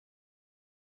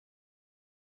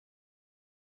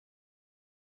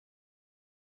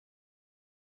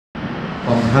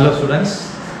Hello students.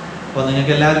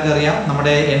 നിങ്ങൾക്ക് എല്ലാവർക്കും അറിയാം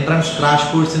നമ്മുടെ എൻട്രൻസ് ക്രാഷ്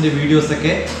കോഴ്സിന്റെ വീഡിയോസ്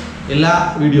ഒക്കെ എല്ലാ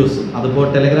വീഡിയോസും അതുപോലെ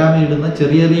ടെലഗ്രാമിൽ ഇടുന്ന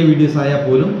ചെറിയ ചെറിയ വീഡിയോസ് ആയാൽ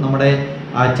പോലും നമ്മുടെ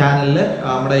ചാനലിൽ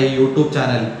നമ്മുടെ YouTube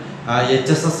channel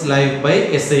HSS Live by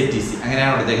S-ATC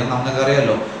അങ്ങനെയാണ് എടുത്തേക്കുന്നത്.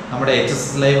 നമുക്കറിയാമല്ലോ നമ്മുടെ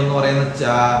HSS Live എന്ന് പറയുന്ന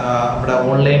നമ്മുടെ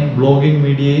ഓൺലൈൻ ബ്ലോഗിംഗ്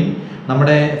മീഡിയയും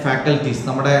നമ്മുടെ ഫാക്കൽറ്റീസ്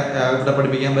നമ്മുടെ ഇവിടെ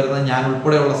പഠിപ്പിക്കാൻ വരുന്ന ഞാൻ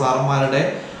ഉൾപ്പെടെയുള്ള സാറന്മാരുടെ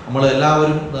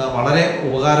നമ്മളെല്ലാവരും വളരെ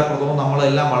ഉപകാരപ്രദവും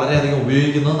നമ്മളെല്ലാം വളരെയധികം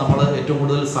ഉപയോഗിക്കുന്നു, നമ്മൾ ഏറ്റവും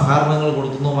കൂടുതൽ സഹകരണങ്ങൾ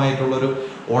കൊടുക്കുന്നതുമായിട്ടുള്ളൊരു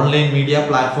ഓൺലൈൻ മീഡിയ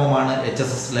പ്ലാറ്റ്ഫോമാണ്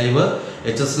HSS Live.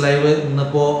 HSS Live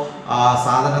ഇന്നിപ്പോൾ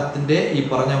സാധനത്തിൻ്റെ ഈ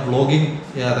പറഞ്ഞ വ്ളോഗിങ്,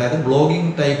 അതായത്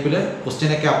ബ്ലോഗിങ് ടൈപ്പിൽ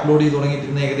ക്വസ്റ്റ്യനൊക്കെ അപ്ലോഡ് ചെയ്ത്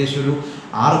തുടങ്ങിയിട്ടിരുന്ന ഏകദേശം ഒരു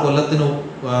 6 കൊല്ലത്തിന്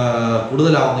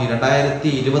കൂടുതലാവുന്നു.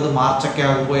 2020 മാർച്ചൊക്കെ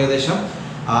ആകുമ്പോൾ ഏകദേശം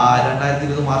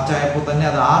 2020 മാർച്ച് ആയപ്പോൾ തന്നെ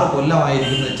അത് 6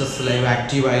 കൊല്ലമായിരിക്കുന്നു HSS Live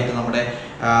ആക്റ്റീവായിട്ട് നമ്മുടെ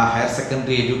ഹയർ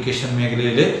സെക്കൻഡറി എഡ്യൂക്കേഷൻ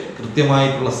മേഖലയിൽ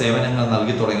കൃത്യമായിട്ടുള്ള സേവനങ്ങൾ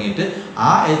നൽകി തുടങ്ങിയിട്ട്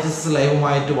ആ HSS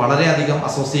Liveമായിട്ട് വളരെയധികം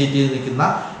അസോസിയേറ്റ് ചെയ്ത് നിൽക്കുന്ന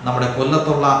നമ്മുടെ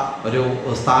കൊല്ലത്തുള്ള ഒരു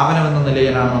സ്ഥാപനം എന്ന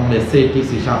നിലയിലാണ് നമ്മുടെ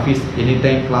S-ATC ഷാഫീസ് എനി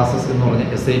ടൈം ക്ലാസ്സസ് എന്ന് പറഞ്ഞ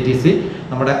S-ATC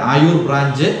നമ്മുടെ ആയൂർ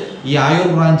ബ്രാഞ്ച്. ഈ ആയൂർ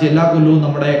ബ്രാഞ്ച് എല്ലാ കൊല്ലവും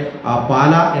നമ്മുടെ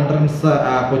പാല എൻട്രൻസ്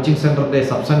കോച്ചിങ് സെൻറ്ററിൻ്റെ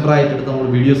സബ് സെൻറ്ററായിട്ട് എടുത്ത് നമ്മൾ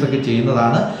വീഡിയോസൊക്കെ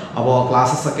ചെയ്യുന്നതാണ്. അപ്പോൾ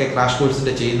ക്ലാസ്സസൊക്കെ ക്രാഷ്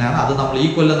കോഴ്സിൻ്റെ ചെയ്യുന്നതാണ്. അത് നമ്മൾ ഈ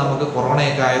കൊല്ലം നമുക്ക്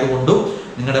കൊറോണയൊക്കെ ആയതുകൊണ്ടും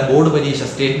നിങ്ങളുടെ ബോർഡ് പരീക്ഷ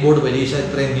സ്റ്റേറ്റ് ബോർഡ് പരീക്ഷ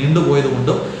ഇത്രയും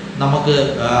നീണ്ടുപോയതുകൊണ്ടും നമുക്ക്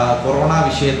കൊറോണ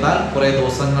വിഷയത്താൽ കുറേ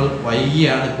ദിവസങ്ങൾ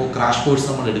വൈകിയാണ് ഇപ്പോൾ ക്രാഷ് കോഴ്സ്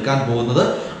നമ്മൾ എടുക്കാൻ പോകുന്നത്.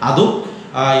 അതും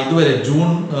ഇതുവരെ ജൂൺ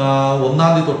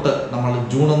 1 തൊട്ട് നമ്മൾ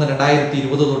ജൂൺ 1,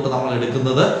 2020 തൊട്ട് നമ്മൾ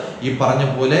എടുക്കുന്നത് ഈ പറഞ്ഞ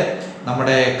പോലെ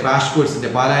നമ്മുടെ ക്രാഷ് കോഴ്സിൻ്റെ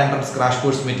പാല എൻട്രൻസ് ക്രാഷ്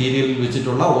കോഴ്സ് മെറ്റീരിയലിൽ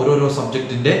വെച്ചിട്ടുള്ള ഓരോരോ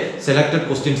സബ്ജക്റ്റിൻ്റെ സെലക്റ്റഡ്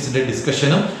ക്വസ്റ്റ്യൻസിൻ്റെ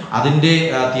ഡിസ്കഷനും അതിൻ്റെ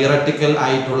തിയററ്റിക്കൽ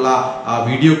ആയിട്ടുള്ള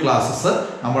വീഡിയോ ക്ലാസ്സസ്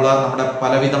നമ്മുടെ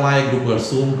പലവിധമായ ഗ്രൂപ്പുകൾ,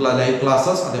 സൂം ലൈവ്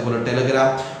ക്ലാസ്സസ്, അതേപോലെ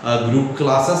Telegram group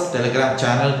classes, Telegram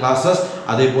channel classes,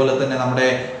 അതേപോലെ തന്നെ നമ്മുടെ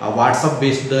വാട്സപ്പ്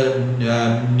ബേസ്ഡ്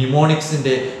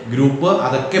നിമോണിക്സിൻ്റെ ഗ്രൂപ്പ്,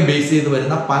 അതൊക്കെ ബേസ് ചെയ്ത്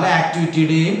വരുന്ന പല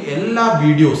ആക്ടിവിറ്റിയുടെയും എല്ലാ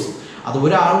വീഡിയോസും അത്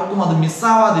ഒരാൾക്കും അത്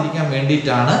മിസ്സാവാതിരിക്കാൻ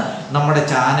വേണ്ടിയിട്ടാണ് നമ്മുടെ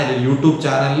ചാനലിൽ യൂട്യൂബ്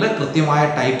ചാനലിൽ കൃത്യമായ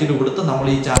ടൈറ്റിൽ കൊടുത്ത് നമ്മൾ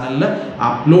ഈ ചാനലിൽ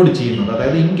അപ്ലോഡ് ചെയ്യുന്നത്.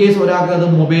 അതായത് ഇൻ കേസ് ഒരാൾക്ക് അത്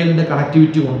മൊബൈലിൻ്റെ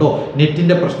കണക്ടിവിറ്റി കൊണ്ടോ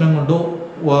നെറ്റിൻ്റെ പ്രശ്നം കൊണ്ടോ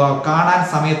കാണാൻ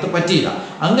സമയത്ത് പറ്റിയില്ല,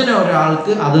 അങ്ങനെ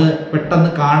ഒരാൾക്ക് അത് പെട്ടെന്ന്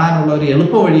കാണാനുള്ള ഒരു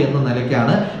എളുപ്പ വഴി എന്ന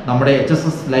നിലയ്ക്കാണ് നമ്മുടെ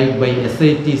HSS Live by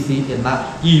S-ATC എന്ന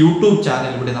ഈ യൂട്യൂബ്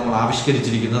ചാനൽ ഇവിടെ നമ്മൾ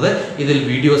ആവിഷ്കരിച്ചിരിക്കുന്നത്. ഇതിൽ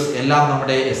വീഡിയോസ് എല്ലാം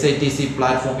നമ്മുടെ S-ATC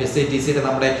പ്ലാറ്റ്ഫോം, S-ATCയുടെ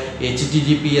നമ്മുടെ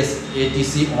https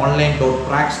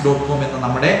atconline.prax.com എന്ന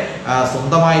നമ്മുടെ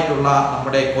സ്വന്തമായിട്ടുള്ള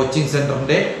നമ്മുടെ കോച്ചിങ്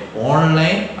സെൻറ്ററിൻ്റെ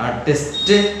ഓൺലൈൻ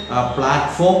ടെസ്റ്റ്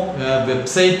പ്ലാറ്റ്ഫോം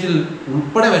വെബ്സൈറ്റിൽ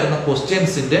ഉൾപ്പെടെ വരുന്ന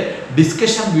ക്വസ്റ്റ്യൻസിൻ്റെ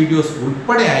ഡിസ്കഷൻ വീഡിയോസ്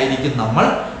ഉൾപ്പെടെ ആയിരിക്കും നമ്മൾ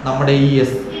നമ്മുടെ ഈ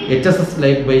HSS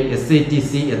Live by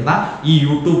S-ATC എന്ന ഈ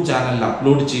യൂട്യൂബ് ചാനലിൽ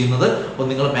അപ്ലോഡ് ചെയ്യുന്നത്. അപ്പോൾ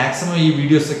നിങ്ങൾ മാക്സിമം ഈ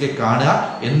വീഡിയോസൊക്കെ കാണുക.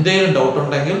 എന്തെങ്കിലും ഡൗട്ട്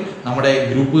ഉണ്ടെങ്കിൽ നമ്മുടെ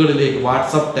ഗ്രൂപ്പുകളിലേക്ക്,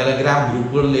 വാട്സപ്പ് ടെലഗ്രാം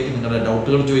ഗ്രൂപ്പുകളിലേക്ക് നിങ്ങളുടെ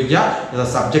ഡൗട്ടുകൾ ചോദിക്കുക.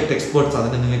 സബ്ജക്റ്റ് എക്സ്പേർട്സ്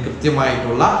അതിന് നിങ്ങൾക്ക്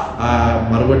കൃത്യമായിട്ടുള്ള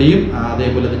മറുപടിയും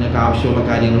അതേപോലെ നിങ്ങൾക്ക് ആവശ്യമുള്ള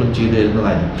കാര്യങ്ങളും ചെയ്തു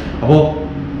തരുന്നതായിരിക്കും. അപ്പോൾ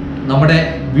നമ്മുടെ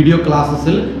വീഡിയോ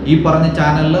ക്ലാസ്സസിൽ ഈ പറഞ്ഞ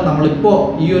ചാനലിൽ നമ്മളിപ്പോൾ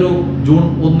ഈ ഒരു ജൂൺ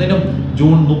 1-നും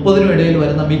ജൂൺ 30-നും ഇടയിൽ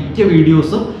വരുന്ന മിക്ക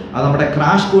വീഡിയോസും നമ്മുടെ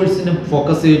ക്രാഷ് കോഴ്സിന്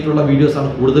ഫോക്കസ് ചെയ്തിട്ടുള്ള വീഡിയോസാണ്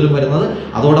കൂടുതലും വരുന്നത്.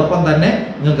 അതോടൊപ്പം തന്നെ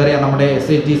നിങ്ങൾക്കറിയാം നമ്മുടെ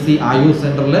S-ATC ആയൂർ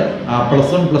സെൻറ്ററിൽ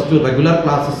 +1 +2 റെഗുലർ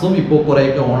ക്ലാസ്സസും ഇപ്പോൾ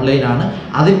കുറേയൊക്കെ ഓൺലൈനാണ്.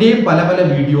 അതിൻ്റെയും പല പല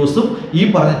വീഡിയോസും ഈ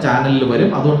പറഞ്ഞ ചാനലിൽ വരും.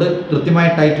 അതുകൊണ്ട് കൃത്യമായ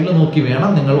ടൈറ്റിൽ നോക്കി വേണം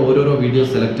നിങ്ങൾ ഓരോരോ വീഡിയോ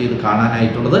സെലക്ട് ചെയ്ത്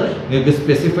കാണാനായിട്ടുള്ളത്. നിങ്ങൾക്ക്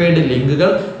സ്പെസിഫൈഡ്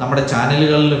ലിങ്കുകൾ നമ്മുടെ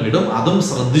ചാനലുകളിലും ഇടും. അതും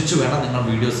ശ്രദ്ധിച്ചു വേണം നിങ്ങൾ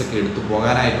വീഡിയോസൊക്കെ എടുത്തു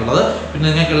പോകാനായിട്ടുള്ളത്. പിന്നെ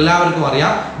നിങ്ങൾക്ക് എല്ലാവർക്കും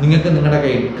അറിയാം, നിങ്ങൾക്ക് നിങ്ങളുടെ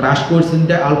കയ്യിൽ ക്രാഷ്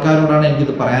കോഴ്സിൻ്റെ ആൾക്കാരോടാണ്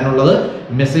എനിക്കിത് പറയാനുള്ളത്.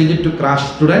 മെസ്സേജ് ടു ക്രാഷ്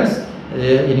സ്റ്റുഡൻസ്,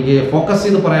 എനിക്ക് ഫോക്കസ്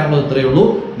ചെയ്ത് പറയാനുള്ളത് ഇത്രയേ ഉള്ളൂ.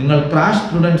 നിങ്ങൾ ക്രാഷ്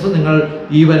സ്റ്റുഡൻസ്, നിങ്ങൾ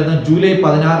ഈ വരുന്ന ജൂലൈ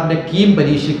 16 കീം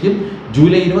പരീക്ഷയ്ക്കും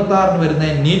ജൂലൈ 26 വരുന്ന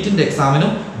നീറ്റിൻ്റെ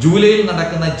എക്സാമിനും ജൂലൈയിൽ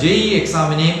നടക്കുന്ന JEE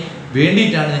എക്സാമിനെയും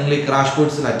വേണ്ടിയിട്ടാണ് നിങ്ങൾ ഈ ക്രാഷ്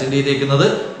കോഴ്സിൽ അറ്റൻഡ് ചെയ്തേക്കുന്നത്.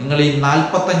 നിങ്ങൾ ഈ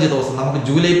 45 ദിവസം, നമുക്ക്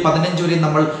ജൂലൈ 15 വരെ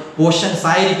നമ്മൾ പോർഷൻസ്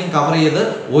ആയിരിക്കും കവർ ചെയ്ത്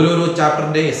ഓരോരോ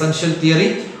ചാപ്റ്ററിൻ്റെ എസെൻഷ്യൽ തിയറി,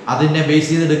 അതിനെ ബേസ്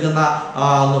ചെയ്തെടുക്കുന്ന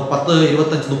 10,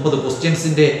 25, 30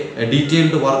 ക്വസ്റ്റ്യൻസിൻ്റെ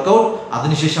ഡീറ്റെയിൽഡ് വർക്കൗട്ട്,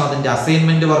 അതിനുശേഷം അതിൻ്റെ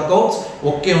അസൈൻമെൻറ്റ് വർക്കൗട്ട്സ്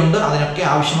ഒക്കെ ഉണ്ട്. അതിനൊക്കെ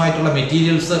ആവശ്യമായിട്ടുള്ള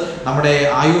മെറ്റീരിയൽസ് നമ്മുടെ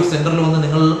ആയൂർ സെൻറ്ററിൽ വന്ന്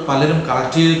നിങ്ങൾ പലരും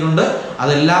കളക്ട് ചെയ്തിട്ടുണ്ട്.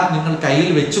 അതെല്ലാം നിങ്ങൾ കയ്യിൽ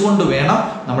വെച്ചുകൊണ്ട് വേണം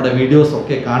നമ്മുടെ വീഡിയോസ്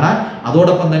ഒക്കെ കാണാൻ.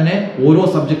 അതോടൊപ്പം തന്നെ ഓരോ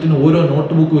സബ്ജക്റ്റിനും ഓരോ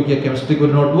നോട്ട് ബുക്ക് വയ്ക്കുക. കെമിസ്ട്രിക്ക്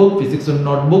ഒരു നോട്ട് ബുക്ക്, ഫിസിക്സ് ഒരു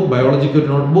നോട്ട് ബുക്ക്, ബയോളജിക്ക് ഒരു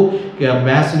നോട്ട് ബുക്ക്,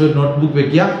 മാത്സിന് ഒരു നോട്ട് ബുക്ക്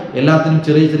വയ്ക്കുക. എല്ലാത്തിനും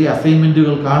ചെറിയ ചെറിയ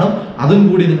അസൈൻമെൻറ്റുകൾ കാണും. അതും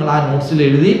കൂടി നിങ്ങൾ ആ നോട്ട്സിൽ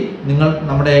എഴുതി നിങ്ങൾ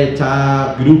നമ്മുടെ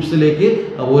ഗ്രൂപ്പ്സിലേക്ക്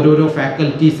ഓരോരോ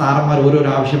ഫാക്കൽറ്റി സാറന്മാർ ഓരോരോ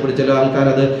ആവശ്യപ്പെടും. ചില ആൾക്കാർ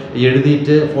അത്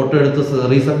എഴുതിയിട്ട് ഫോട്ടോ എടുത്ത്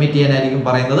റീസബ്മിറ്റ് ചെയ്യാനായിരിക്കും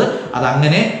പറയുന്നത്.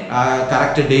 അതങ്ങനെ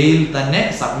കറക്റ്റ് ഡേയിൽ തന്നെ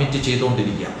സബ്മിറ്റ്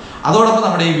ചെയ്തുകൊണ്ടിരിക്കുക. അതോടൊപ്പം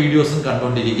നമ്മുടെ ഈ വീഡിയോസും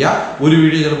കണ്ടുകൊണ്ടിരിക്കുക. ഒരു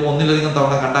വീഡിയോ ചിലപ്പോൾ ഒന്നിലധികം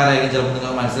തവണ കണ്ടാലായിരിക്കും ചിലപ്പോൾ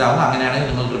നിങ്ങൾക്ക് മനസ്സിലാവുന്നത്.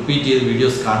 അങ്ങനെയാണെങ്കിൽ നിങ്ങൾ റിപ്പീറ്റ് ചെയ്ത്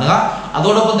വീഡിയോസ് കാണുക.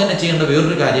 അതോടൊപ്പം തന്നെ ചെയ്യേണ്ട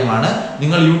വേറൊരു കാര്യമാണ്,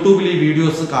 നിങ്ങൾ യൂട്യൂബിൽ ഈ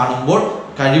വീഡിയോസ് കാണുമ്പോൾ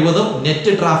കഴിവതും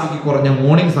നെറ്റ് ട്രാഫിക് കുറഞ്ഞ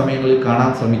മോർണിംഗ് സമയങ്ങളിൽ കാണാൻ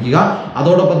ശ്രമിക്കുക.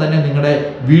 അതോടൊപ്പം തന്നെ നിങ്ങളുടെ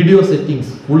വീഡിയോ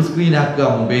സെറ്റിംഗ്സ് ഫുൾ സ്ക്രീൻ ആക്കുക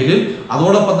മൊബൈലിൽ.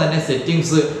 അതോടൊപ്പം തന്നെ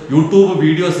സെറ്റിംഗ്സ് യൂട്യൂബ്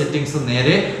വീഡിയോ സെറ്റിംഗ്സ്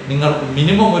നേരെ നിങ്ങൾ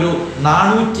മിനിമം ഒരു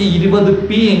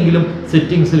 420p എങ്കിലും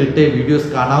സെറ്റിംഗ്സിൽ ഇട്ടേ വീഡിയോസ്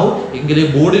കാണാവൂ. എങ്കിലേ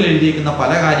ബോർഡിൽ എഴുതിയിരിക്കുന്ന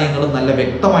പല കാര്യങ്ങളും നല്ല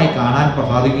വ്യക്തമായി കാണാൻ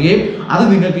സാധിക്കുകയും അത്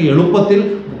നിങ്ങൾക്ക് എളുപ്പത്തിൽ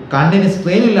കണ്ണിന്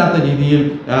സ്ട്രെയിൻ ഇല്ലാത്ത രീതിയിൽ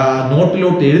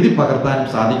നോട്ടിലോട്ട് എഴുതി പകർത്താനും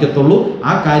സാധിക്കത്തുള്ളൂ.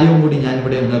 ആ കാര്യവും കൂടി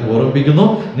ഞാനിവിടെ നിങ്ങൾക്ക് ഓർമ്മിപ്പിക്കുന്നു.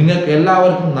 നിങ്ങൾക്ക്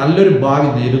എല്ലാവർക്കും നല്ലൊരു ഭാവി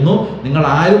നേരുന്നു. നിങ്ങൾ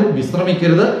ആരും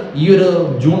വിശ്രമിക്കരുത്. ഈ ഒരു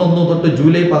ജൂൺ 1 തൊട്ട്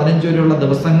ജൂലൈ 15 വരെയുള്ള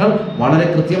ദിവസങ്ങൾ വളരെ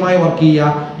കൃത്യമായി വർക്ക്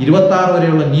ചെയ്യുക. 26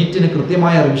 വരെയുള്ള നീറ്റിന്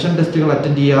കൃത്യമായ റിവിഷൻ ടെസ്റ്റുകൾ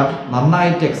അറ്റൻഡ് ചെയ്യുക.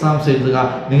 നന്നായിട്ട് എക്സാംസ് എഴുതുക.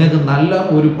 നിങ്ങൾക്ക് നല്ല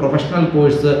ഒരു പ്രൊഫഷണൽ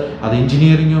കോഴ്സ്, അത്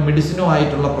എഞ്ചിനീയറിങ്ങോ മെഡിസിനോ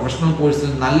ആയിട്ടുള്ള പ്രൊഫഷണൽ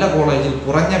കോഴ്സിൽ നല്ല കോളേജിൽ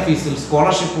കുറഞ്ഞ ഫീസിൽ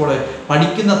സ്കോളർഷിപ്പോടെ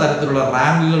പഠിക്കുന്ന തരത്തിലുള്ള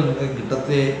റാങ്കുകൾ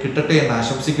കിട്ടട്ടെ എന്ന്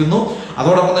ആശംസിക്കുന്നു.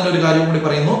 അതോടൊപ്പം തന്നെ ഒരു കാര്യം കൂടി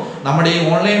പറയുന്നു, നമ്മുടെ ഈ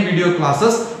ഓൺലൈൻ വീഡിയോ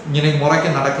ക്ലാസ്സസ് ഇങ്ങനെ മുറയ്ക്ക്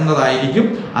നടക്കുന്നതായിരിക്കും.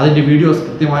 അതിൻ്റെ വീഡിയോസ്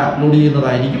കൃത്യമായി അപ്ലോഡ്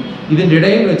ചെയ്യുന്നതായിരിക്കും. ഇതിൻ്റെ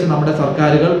ഇടയിൽ വെച്ച് നമ്മുടെ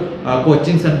സർക്കാരുകൾ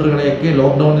കോച്ചിങ് സെൻറ്ററുകളെയൊക്കെ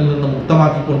ലോക്ക്ഡൗണിൽ നിന്ന്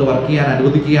മുക്തമാക്കിക്കൊണ്ട് വർക്ക് ചെയ്യാൻ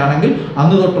അനുവദിക്കുകയാണെങ്കിൽ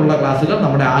അന്ന് തൊട്ടുള്ള ക്ലാസ്സുകൾ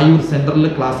നമ്മുടെ ആയൂർ സെൻറ്ററിൽ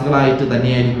ക്ലാസ്സുകളായിട്ട്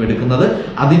തന്നെയായിരിക്കും എടുക്കുന്നത്.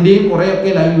 അതിൻ്റെയും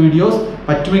കുറേയൊക്കെ ലൈവ് വീഡിയോസ്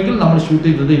പറ്റുമെങ്കിൽ നമ്മൾ ഷൂട്ട്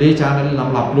ചെയ്തത് ഇതേ ചാനലിൽ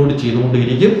നമ്മൾ അപ്ലോഡ്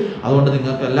ചെയ്തുകൊണ്ടിരിക്കും. അതുകൊണ്ട്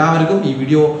നിങ്ങൾക്ക് എല്ലാവർക്കും ഈ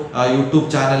യൂട്യൂബ്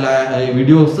ചാനൽ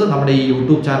വീഡിയോസ് നമ്മുടെ ഈ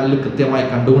യൂട്യൂബ് ചാനലിൽ കൃത്യമായി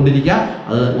കണ്ടുകൊണ്ടിരിക്കുക.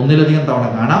 അത് ഒന്നിലധികം തവണ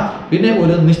കാണാം. പിന്നെ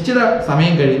ഒരു നിശ്ചിത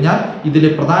സമയം കഴിഞ്ഞാൽ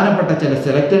ഇതിലെ പ്രധാനപ്പെട്ട ചില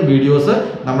സെലക്റ്റഡ് വീഡിയോസ്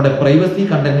നമ്മുടെ പ്രൈവസി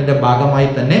കണ്ടന്റിന്റെ ഭാഗമായി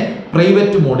തന്നെ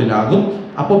പ്രൈവറ്റ് മോഡിലാകും.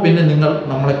 അപ്പോൾ പിന്നെ നിങ്ങൾ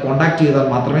നമ്മളെ കോൺടാക്ട് ചെയ്താൽ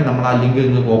മാത്രമേ നമ്മൾ ആ ലിങ്ക്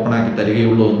നിങ്ങൾക്ക് ഓപ്പൺ ആക്കി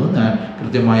തരികയുള്ളൂ എന്ന് ഞാൻ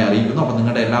കൃത്യമായി അറിയിക്കുന്നു. അപ്പോൾ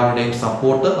നിങ്ങളുടെ എല്ലാവരുടെയും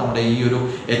സപ്പോർട്ട് നമ്മുടെ ഈ ഒരു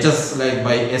hsslive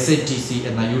by S-ATC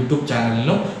എന്ന യൂട്യൂബ്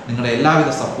ചാനലിലും നിങ്ങളുടെ എല്ലാവിധ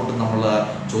സപ്പോർട്ടും നമ്മൾ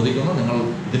ചോദിക്കുന്നു. നിങ്ങൾ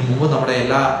ഇതിനു മുമ്പ് നമ്മുടെ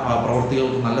എല്ലാ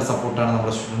പ്രവൃത്തികൾക്കും നല്ല സപ്പോർട്ടാണ്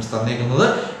നമ്മുടെ സ്റ്റുഡൻസ് തന്നേക്കുന്നത്.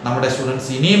 നമ്മുടെ സ്റ്റുഡൻസ്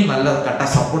ഇനിയും നല്ല കട്ട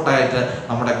സപ്പോർട്ടായിട്ട്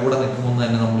നമ്മുടെ കൂടെ നിൽക്കുമെന്ന്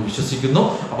തന്നെ നമ്മൾ വിശ്വസിക്കുന്നു.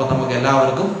 അപ്പോൾ നമുക്ക്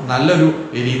എല്ലാവർക്കും നല്ലൊരു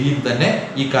രീതിയിൽ തന്നെ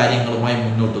ഈ കാര്യങ്ങളുമായി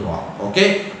മുന്നോട്ട് പോകാം. ഓക്കെ,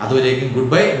 അതുവരേക്കും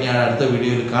ഗുഡ് ബൈ. ഇനി അടുത്ത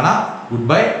വീഡിയോയിൽ കാണാം. Good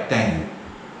bye, thank you.